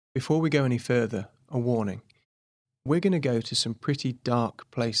Before we go any further, a warning. We're going to go to some pretty dark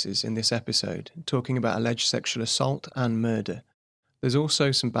places in this episode, talking about alleged sexual assault and murder. There's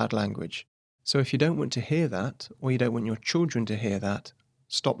also some bad language. So if you don't want to hear that, or you don't want your children to hear that,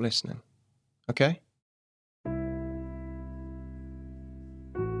 stop listening. Okay?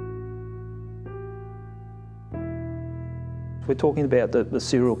 We're talking about the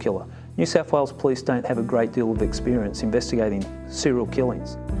serial killer. New South Wales police don't have a great deal of experience investigating serial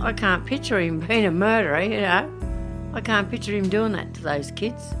killings. I can't picture him being a murderer, you know. I can't picture him doing that to those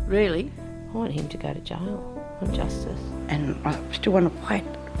kids, really. I want him to go to jail on justice. And I still want to fight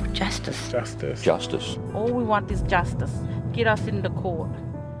for justice. Justice. All we want is justice. Get us into court.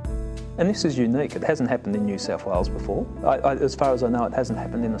 And this is unique. It hasn't happened in New South Wales before. As far as I know, it hasn't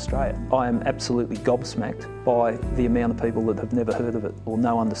happened in Australia. I am absolutely gobsmacked by the amount of people that have never heard of it or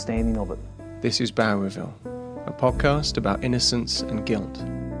no understanding of it. This is Bowraville, a podcast about innocence and guilt,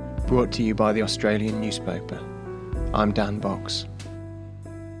 brought to you by the Australian newspaper. I'm Dan Box.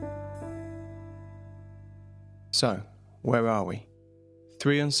 So, where are we?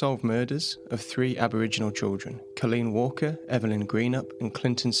 3 unsolved murders of 3 Aboriginal children, Colleen Walker, Evelyn Greenup and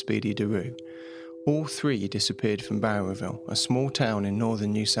Clinton Speedy Daru. All 3 disappeared from Bowraville, a small town in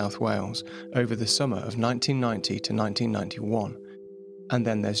northern New South Wales, over the summer of 1990 to 1991. And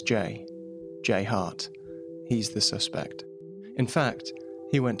then there's Jay Hart. He's the suspect. In fact,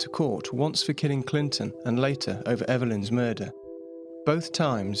 he went to court once for killing Clinton and later over Evelyn's murder. Both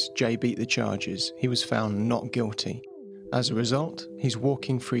times Jay beat the charges, he was found not guilty. As a result, he's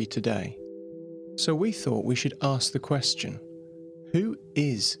walking free today. So we thought we should ask the question, who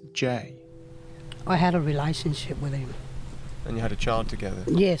is Jay? I had a relationship with him. And you had a child together?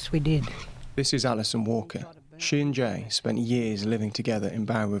 Yes, we did. This is Alison Walker. She and Jay spent years living together in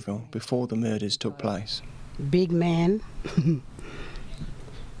Bowraville before the murders took place. Big man.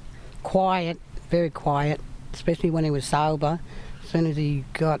 Quiet, very quiet, especially when he was sober. As soon as he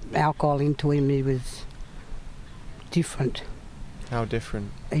got alcohol into him, he was different. How different?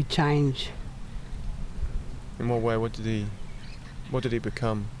 He changed. In what way? What did he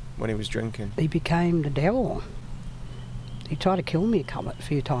become when he was drinking? He became the devil. He tried to kill me a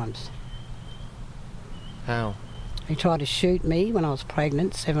few times. How? He tried to shoot me when I was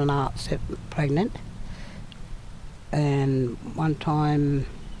pregnant, 7 pregnant. And one time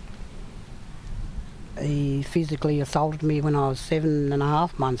he physically assaulted me when I was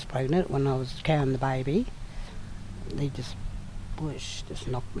 7.5 months pregnant, when I was carrying the baby. He just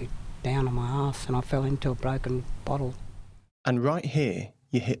knocked me down on my ass and I fell into a broken bottle. And right here,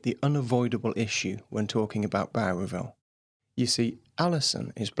 you hit the unavoidable issue when talking about Bowraville. You see,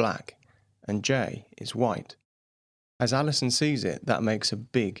 Alison is black and Jay is white. As Alison sees it, that makes a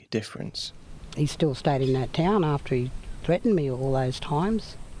big difference. He still stayed in that town after he threatened me all those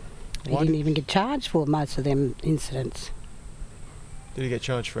times. He didn't even get charged for most of them incidents. Did he get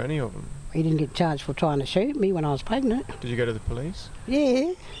charged for any of them? He didn't get charged for trying to shoot me when I was pregnant. Did you go to the police?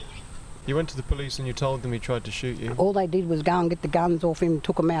 Yeah. You went to the police and you told them he tried to shoot you? All they did was go and get the guns off him,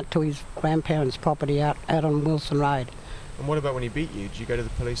 took them out to his grandparents' property out on Wilson Road. And what about when he beat you? Did you go to the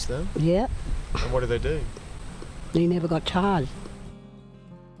police then? Yeah. And what did they do? He never got charged.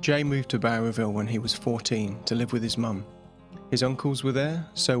 Jay moved to Bowraville when he was 14 to live with his mum. His uncles were there,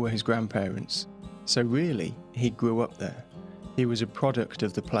 so were his grandparents. So really, he grew up there. He was a product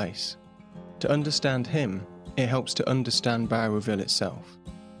of the place. To understand him, it helps to understand Bowraville itself.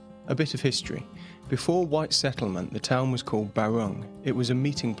 A bit of history. Before white settlement, the town was called Barung. It was a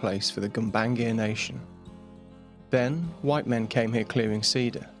meeting place for the Gumbaynggirr Nation. Then, white men came here clearing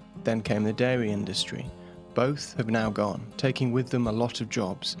cedar. Then came the dairy industry. Both have now gone, taking with them a lot of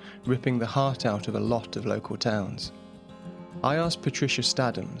jobs, ripping the heart out of a lot of local towns. I asked Patricia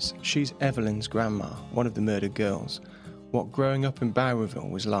Staddams, she's Evelyn's grandma, one of the murdered girls, what growing up in Bowraville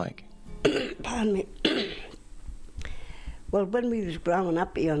was like. Pardon me. Well, when we was growing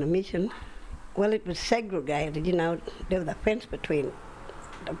up here on a mission, well, it was segregated, you know, there was a fence between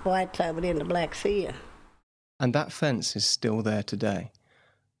the whites over there and the blacks here. And that fence is still there today.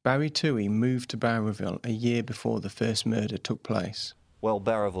 Barry Toohey moved to Bowraville a year before the first murder took place. Well,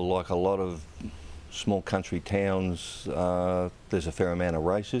 Bowraville, like a lot of small country towns, there's a fair amount of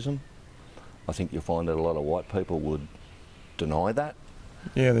racism. I think you'll find that a lot of white people would deny that.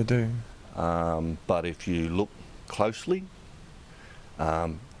 Yeah, they do. But if you look closely,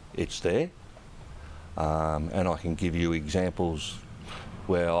 it's there. And I can give you examples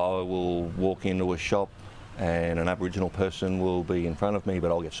where I will walk into a shop and an Aboriginal person will be in front of me, but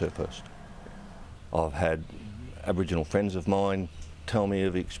I'll get served first. I've had Aboriginal friends of mine tell me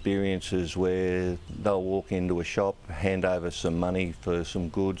of experiences where they'll walk into a shop, hand over some money for some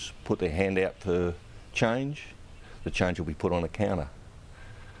goods, put their hand out for change. The change will be put on a counter.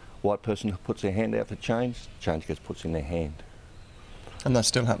 White person puts their hand out for change gets put in their hand. And that's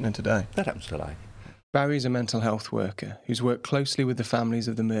still happening today? That happens today. Barry's a mental health worker who's worked closely with the families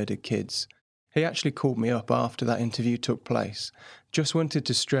of the murdered kids. He actually called me up after that interview took place. Just wanted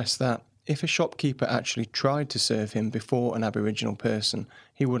to stress that if a shopkeeper actually tried to serve him before an Aboriginal person,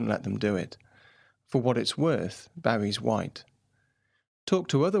 he wouldn't let them do it. For what it's worth, Barry's white. Talk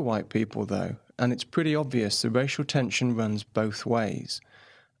to other white people, though, and it's pretty obvious the racial tension runs both ways.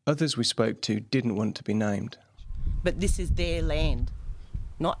 Others we spoke to didn't want to be named. But this is their land,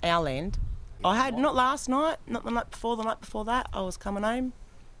 not our land. I had, not last night, not the night before that, I was coming home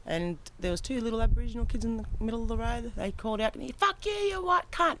and there was 2 little Aboriginal kids in the middle of the road. They called out to me, "Fuck you, you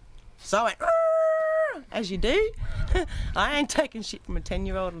white cunt." So I went, "Arr!" As you do. I ain't taking shit from a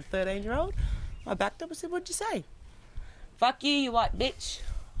 10-year-old and a 13-year-old. I backed up and said, "What'd you say?" "Fuck you, you white bitch."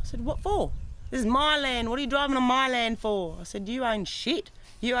 I said, "What for?" "This is my land. What are you driving on my land for?" I said, "You own shit.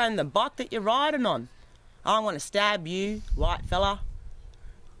 You own the bike that you're riding on. I'm going to stab you, white fella."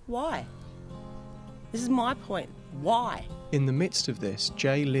 Why? This is my point. Why? In the midst of this,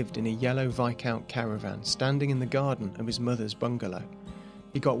 Jay lived in a yellow Viscount caravan standing in the garden of his mother's bungalow.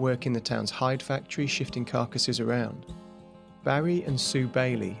 He got work in the town's hide factory, shifting carcasses around. Barry and Sue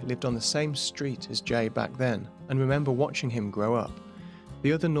Bailey lived on the same street as Jay back then and remember watching him grow up.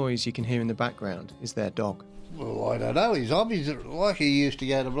 The other noise you can hear in the background is their dog. Well, I don't know. His hobbies, like he used to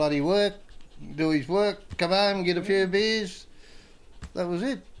go to bloody work, do his work, come home, get a few beers. That was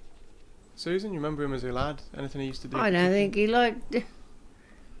it. Susan, you remember him as a lad? Anything he used to do? I don't think he liked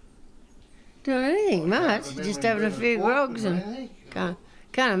doing anything much. Just having a few grogs and can't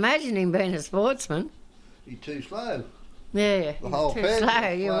imagine him being a sportsman. He's too slow. Yeah, The whole too family, slow.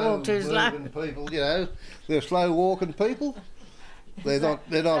 You walk too slow. People, you know, they're slow walking people. They're not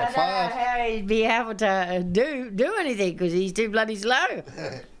I don't know fast. how he'd be able to do anything because he's too bloody slow.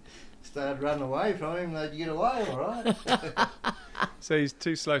 Started running away from him, they'd get away, all right. So he's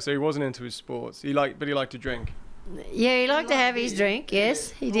too slow, so he wasn't into his sports. But he liked to drink. Yeah, he liked to have his drink, yes,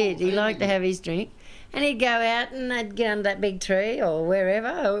 he did. He liked to have his drink. And he'd go out and they'd get under that big tree or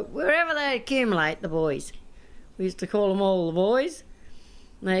wherever they accumulate, the boys. We used to call them all the boys.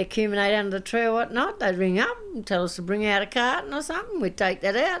 And they accumulate under the tree or whatnot. They'd ring up and tell us to bring out a carton or something. We'd take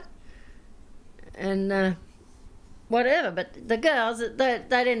that out. And whatever. But the girls,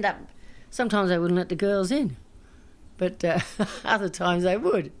 they'd end up... Sometimes they wouldn't let the girls in. But other times they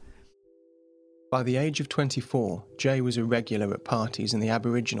would. By the age of 24, Jay was a regular at parties in the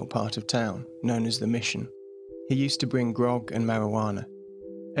Aboriginal part of town, known as the Mission. He used to bring grog and marijuana.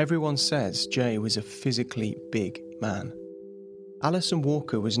 Everyone says Jay was a physically big man. Alison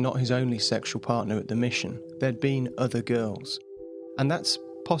Walker was not his only sexual partner at the Mission. There'd been other girls. And that's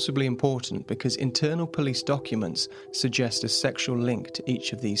possibly important because internal police documents suggest a sexual link to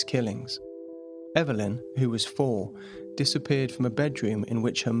each of these killings. Evelyn, who was 4, disappeared from a bedroom in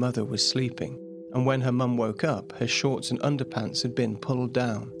which her mother was sleeping, and when her mum woke up, her shorts and underpants had been pulled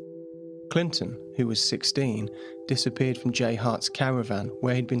down. Clinton, who was 16, disappeared from Jay Hart's caravan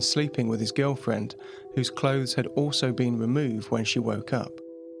where he'd been sleeping with his girlfriend, whose clothes had also been removed when she woke up.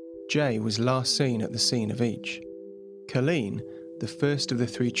 Jay was last seen at the scene of each. Colleen, the first of the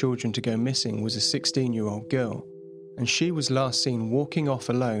 3 children to go missing, was a 16-year-old girl, and she was last seen walking off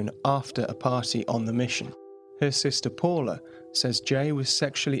alone after a party on the Mission. Her sister Paula says Jay was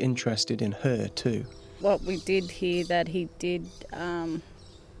sexually interested in her too. What we did hear that he did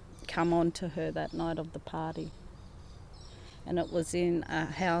come on to her that night of the party, and it was in a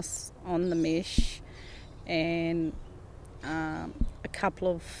house on the Mish, and a couple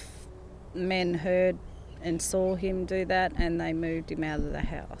of men heard and saw him do that, and they moved him out of the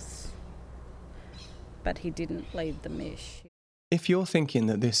house. But he didn't leave the Mish. If you're thinking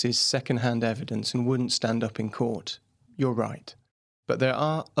that this is second-hand evidence and wouldn't stand up in court, you're right. But there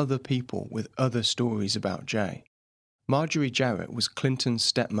are other people with other stories about Jay. Marjorie Jarrett was Clinton's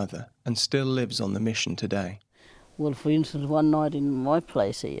stepmother and still lives on the Mission today. Well, for instance, one night in my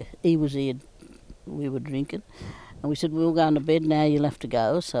place here, he was here, we were drinking, and we said, we're going to bed now, you'll have to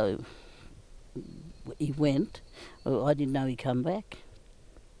go. So he went. I didn't know he'd come back.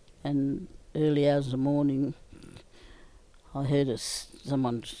 And early hours of the morning, I heard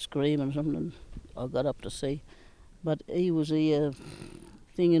someone scream or something. I got up to see. But he was here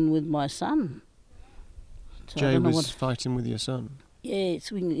thinging with my son. So Jay was fighting with your son? Yeah,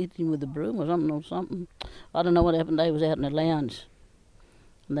 hit him with a broom or something. I don't know what happened. They was out in the lounge.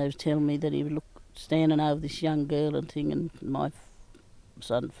 And they was telling me that he was standing over this young girl and thing, and my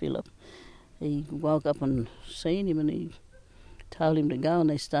son Philip. He woke up and seen him, and he told him to go, and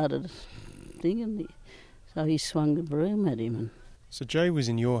they started thinking. So he swung the broom at him. So Jay was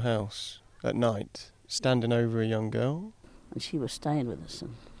in your house at night, standing over a young girl? And she was staying with us,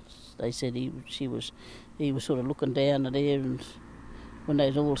 and they said he was sort of looking down at her, and when they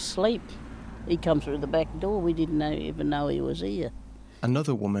was all asleep, he come through the back door. We didn't even know he was here.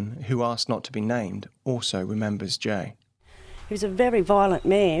 Another woman, who asked not to be named, also remembers Jay. He was a very violent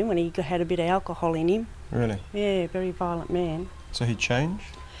man when he had a bit of alcohol in him. Really? Yeah, very violent man. So he changed?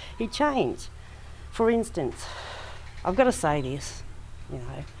 He changed. For instance, I've got to say this, you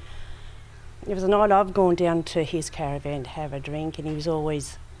know. There was a night I've gone down to his caravan to have a drink, and he was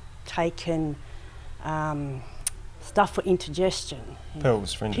always taking stuff for indigestion.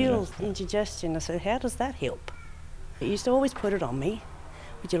 Pills for indigestion? Pills, indigestion. I said, how does that help? He used to always put it on me.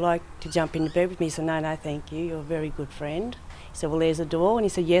 Would you like to jump into bed with me? He said, no, thank you, you're a very good friend. He said, well, there's a door. And he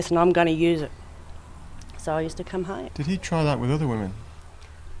said, yes, and I'm going to use it. So I used to come home. Did he try that with other women?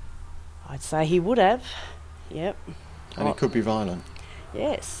 I'd say he would have, yep. And he could be violent?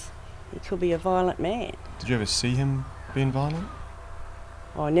 Yes, he could be a violent man. Did you ever see him being violent?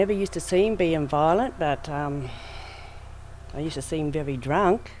 I never used to see him being violent, but I used to see him very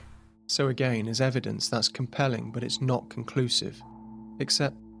drunk. So again, as evidence, that's compelling, but it's not conclusive.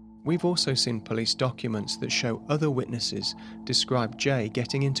 Except, we've also seen police documents that show other witnesses describe Jay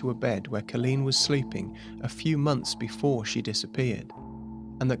getting into a bed where Colleen was sleeping a few months before she disappeared,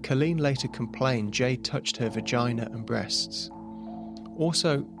 and that Colleen later complained Jay touched her vagina and breasts.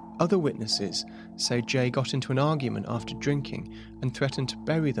 Also, other witnesses say Jay got into an argument after drinking and threatened to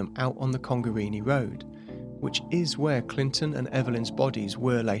bury them out on the Congarini Road, which is where Clinton and Evelyn's bodies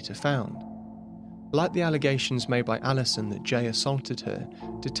were later found. Like the allegations made by Alison that Jay assaulted her,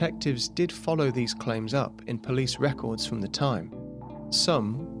 detectives did follow these claims up in police records from the time.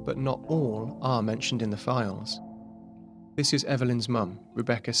 Some, but not all, are mentioned in the files. This is Evelyn's mum,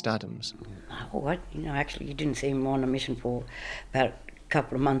 Rebecca Staddams. Oh, actually you didn't see him on a mission for about a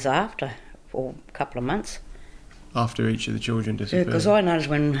couple of months after, or a couple of months. After each of the children disappeared? Yeah, because I noticed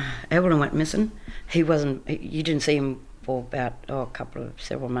when Evelyn went missing, you didn't see him for about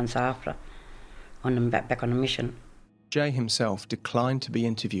several months after. Back on a mission. Jay himself declined to be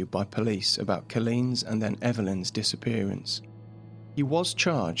interviewed by police about Colleen's and then Evelyn's disappearance. He was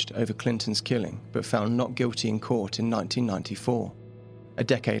charged over Clinton's killing, but found not guilty in court in 1994. A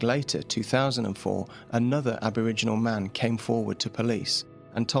decade later, 2004, another Aboriginal man came forward to police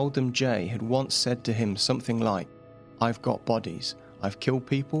and told them Jay had once said to him something like, "I've got bodies. I've killed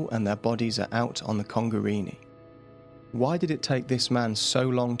people and their bodies are out on the Congarini." Why did it take this man so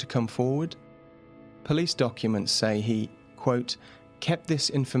long to come forward? Police documents say he, quote, kept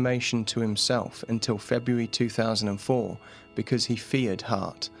this information to himself until February 2004 because he feared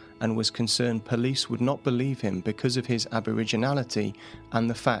Hart and was concerned police would not believe him because of his Aboriginality and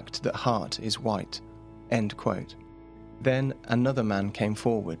the fact that Hart is white, end quote. Then another man came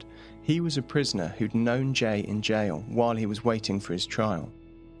forward. He was a prisoner who'd known Jay in jail while he was waiting for his trial.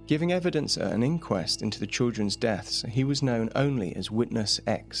 Giving evidence at an inquest into the children's deaths, he was known only as Witness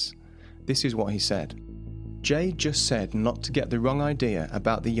X. This is what he said. Jay just said not to get the wrong idea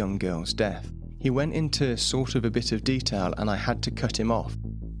about the young girl's death. He went into sort of a bit of detail and I had to cut him off,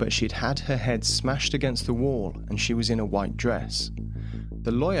 but she'd had her head smashed against the wall and she was in a white dress.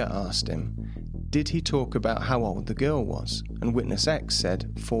 The lawyer asked him, did he talk about how old the girl was? And Witness X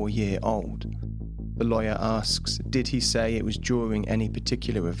said 4-year-old. The lawyer asks, did he say it was during any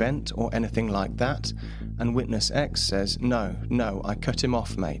particular event or anything like that? And Witness X says, no, I cut him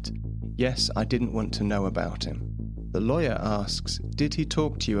off, mate. Yes, I didn't want to know about him. The lawyer asks, did he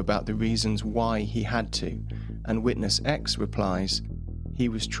talk to you about the reasons why he had to? And Witness X replies, he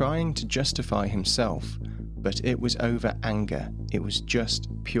was trying to justify himself, but it was over anger. It was just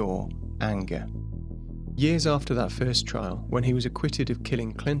pure anger. Years after that first trial, when he was acquitted of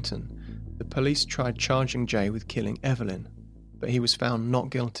killing Clinton, the police tried charging Jay with killing Evelyn, but he was found not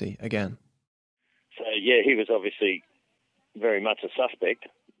guilty again. So, yeah, he was obviously very much a suspect.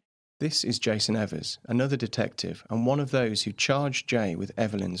 This is Jason Evers, another detective and one of those who charged Jay with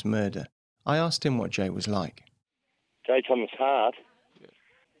Evelyn's murder. I asked him what Jay was like. J. Thomas Hart,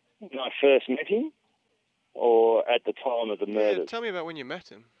 when I first met him, or at the time of the murder? Yeah, tell me about when you met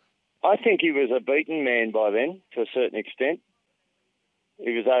him. I think he was a beaten man by then, to a certain extent.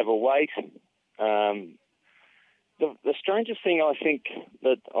 He was overweight. The strangest thing I think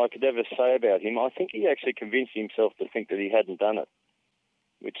that I could ever say about him, I think he actually convinced himself to think that he hadn't done it,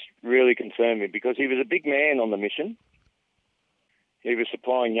 which really concerned me because he was a big man on the mission. He was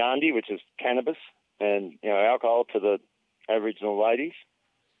supplying yandi, which is cannabis, and alcohol to the Aboriginal ladies.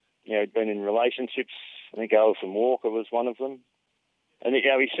 he'd been in relationships. I think Alison Walker was one of them. And, his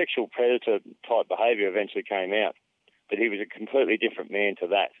sexual predator type behaviour eventually came out. But he was a completely different man to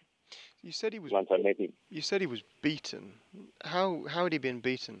that. You said he was. Once I met him. You said he was beaten. How had he been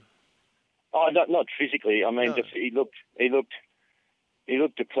beaten? Oh, not physically. I mean, No. just he looked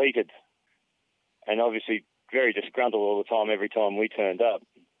depleted, and obviously very disgruntled all the time. Every time we turned up,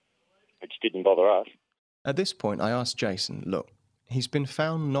 which didn't bother us. At this point, I asked Jason, look, he's been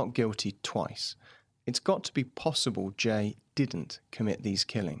found not guilty twice. It's got to be possible Jay didn't commit these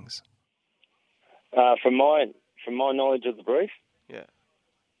killings. From my knowledge of the brief, yeah,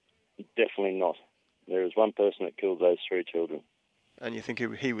 definitely not. There was one person that killed those 3 children. And you think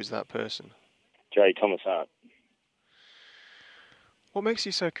he was that person? Jay Thomas Hart. What makes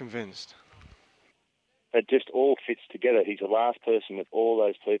you so convinced? It just all fits together. He's the last person with all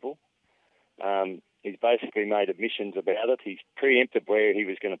those people. He's basically made admissions about it. He's preempted where he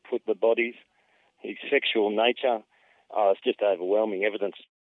was going to put the bodies. His sexual nature, it's just overwhelming evidence.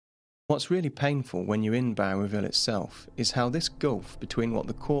 What's really painful when you're in Bowraville itself is how this gulf between what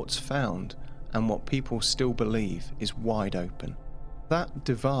the courts found and what people still believe is wide open. That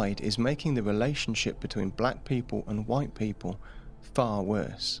divide is making the relationship between black people and white people far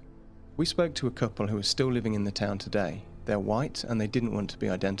worse. We spoke to a couple who are still living in the town today. They're white and they didn't want to be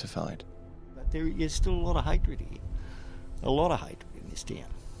identified. There is still a lot of hatred here. A lot of hatred in this town.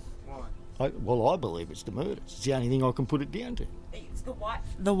 Why? I believe it's the murders. It's the only thing I can put it down to. It's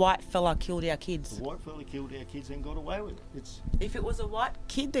the white fella killed our kids. The white fella killed our kids and got away with it. If it was a white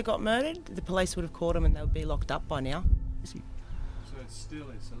kid that got murdered, the police would have caught him and they would be locked up by now. So it's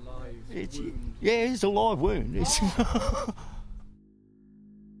a live wound? Yeah, it's a live wound.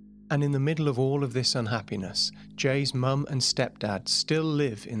 And in the middle of all of this unhappiness, Jay's mum and stepdad still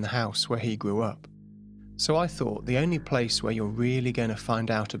live in the house where he grew up. So I thought the only place where you're really going to find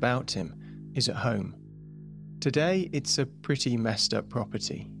out about him is at home. Today, it's a pretty messed up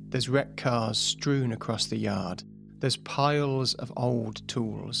property. There's wrecked cars strewn across the yard. There's piles of old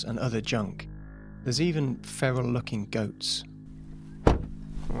tools and other junk. There's even feral-looking goats.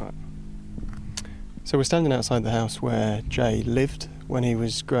 Right. So we're standing outside the house where Jay lived when he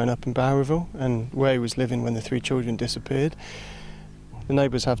was growing up in Bowraville and where he was living when the 3 children disappeared. The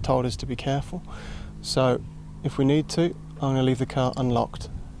neighbours have told us to be careful. So if we need to, I'm going to leave the car unlocked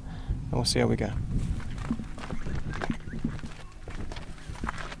and we'll see how we go.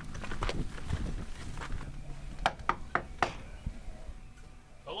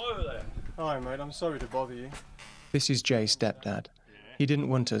 Hello there. Hi mate, I'm sorry to bother you. This is Jay's stepdad. He didn't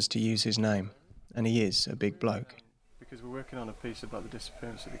want us to use his name, and he is a big bloke. Because we're working on a piece about the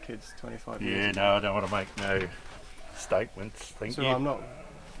disappearance of the kids 25 years ago. Yeah, no, I don't want to make no statements. Thank you. I'm not.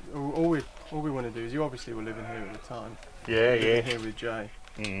 All we want to do is, you obviously were living here at the time. Yeah, living here with Jay.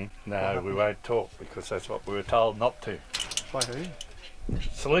 No, we won't talk because that's what we were told not to. By who?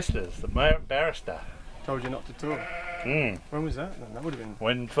 Solicitors, the barrister. Told you not to talk. When was that then? That would have been.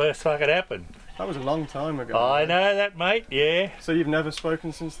 When first fucking happened. That was a long time ago. I know that, mate. Yeah. So you've never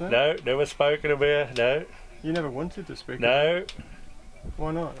spoken since then? No, never spoken about. No. You never wanted to speak? No.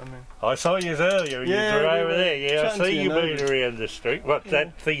 Why not? I mean, I saw you earlier. Yeah, you were we over were there. Yeah, I see you neighbours. been around the street. What's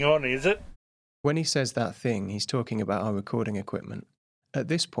that thing on? Is it? when he says that thing, he's talking about our recording equipment. At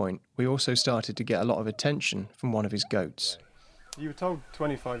this point, we also started to get a lot of attention from one of his goats. You were told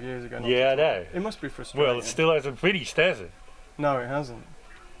 25 years ago. Yeah, I know. It must be frustrating. Well, it still hasn't finished, has it? No, it hasn't.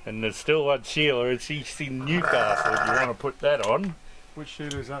 And there's still one Sheila, and she's in Newcastle, if you want to put that on. Which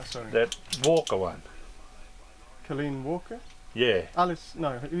Sheila is that, sorry? That Walker one. Colleen Walker? Yeah. Alice,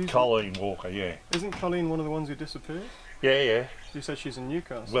 no. Colleen Walker, yeah. Isn't Colleen one of the ones who disappeared? Yeah, yeah. You said she's in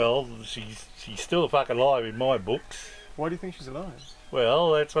Newcastle. Well, she's still fucking alive in my books. Why do you think she's alive?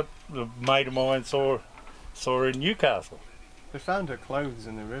 Well, that's what a mate of mine saw her in Newcastle. They found her clothes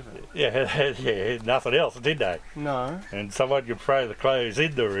in the river. Yeah, yeah, nothing else, did they? No. And someone could throw the clothes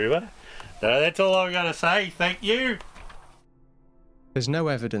in the river. No, that's all I'm going to say. Thank you. There's no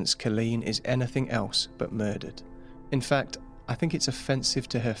evidence Colleen is anything else but murdered. In fact, I think it's offensive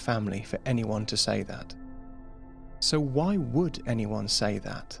to her family for anyone to say that. So why would anyone say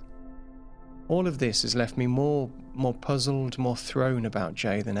that? All of this has left me more puzzled, more thrown about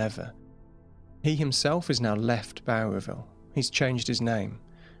Jay than ever. He himself has now left Bowraville. He's changed his name,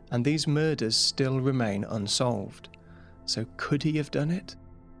 and these murders still remain unsolved. So could he have done it?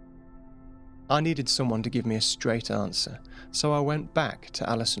 I needed someone to give me a straight answer, so I went back to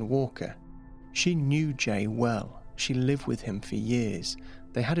Alison Walker. She knew Jay well. She lived with him for years.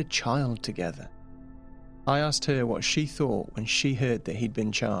 They had a child together. I asked her what she thought when she heard that he'd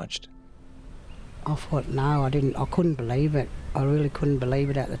been charged. I thought, no, I couldn't believe it. I really couldn't believe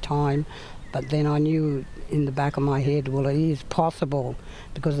it at the time. But then I knew in the back of my head, well, it is possible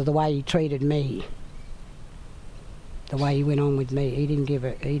because of the way he treated me. The way he went on with me. He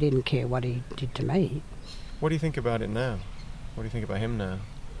didn't care what he did to me. What do you think about it now? What do you think about him now?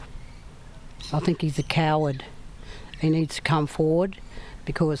 I think he's a coward. He needs to come forward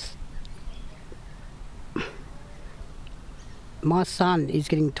because my son is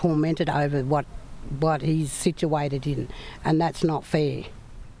getting tormented over what he's situated in, and that's not fair.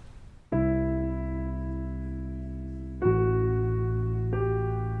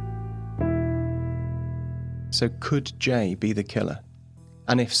 So could Jay be the killer?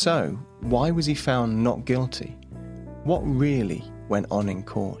 And if so, why was he found not guilty? What really went on in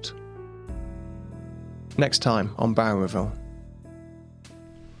court? Next time on Bowraville.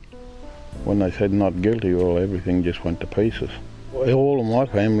 When they said not guilty, well, everything just went to pieces. All of my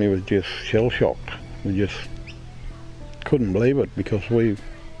family was just shell-shocked. We just couldn't believe it because we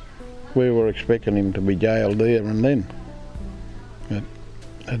were expecting him to be jailed there and then. But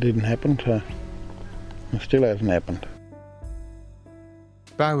that didn't happen, so it still hasn't happened.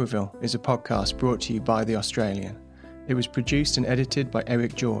 Bowraville is a podcast brought to you by The Australian. It was produced and edited by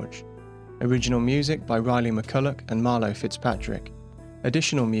Eric George. Original music by Riley McCulloch and Marlo Fitzpatrick.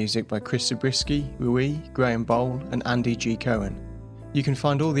 Additional music by Chris Zabriskie, Rui, Graham Bowl and Andy G. Cohen. You can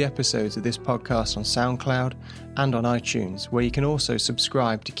find all the episodes of this podcast on SoundCloud and on iTunes, where you can also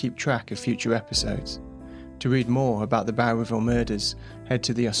subscribe to keep track of future episodes. To read more about the Bowraville murders, head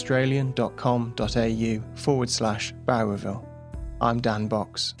to theaustralian.com.au/Bowraville. I'm Dan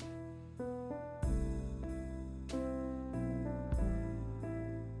Box.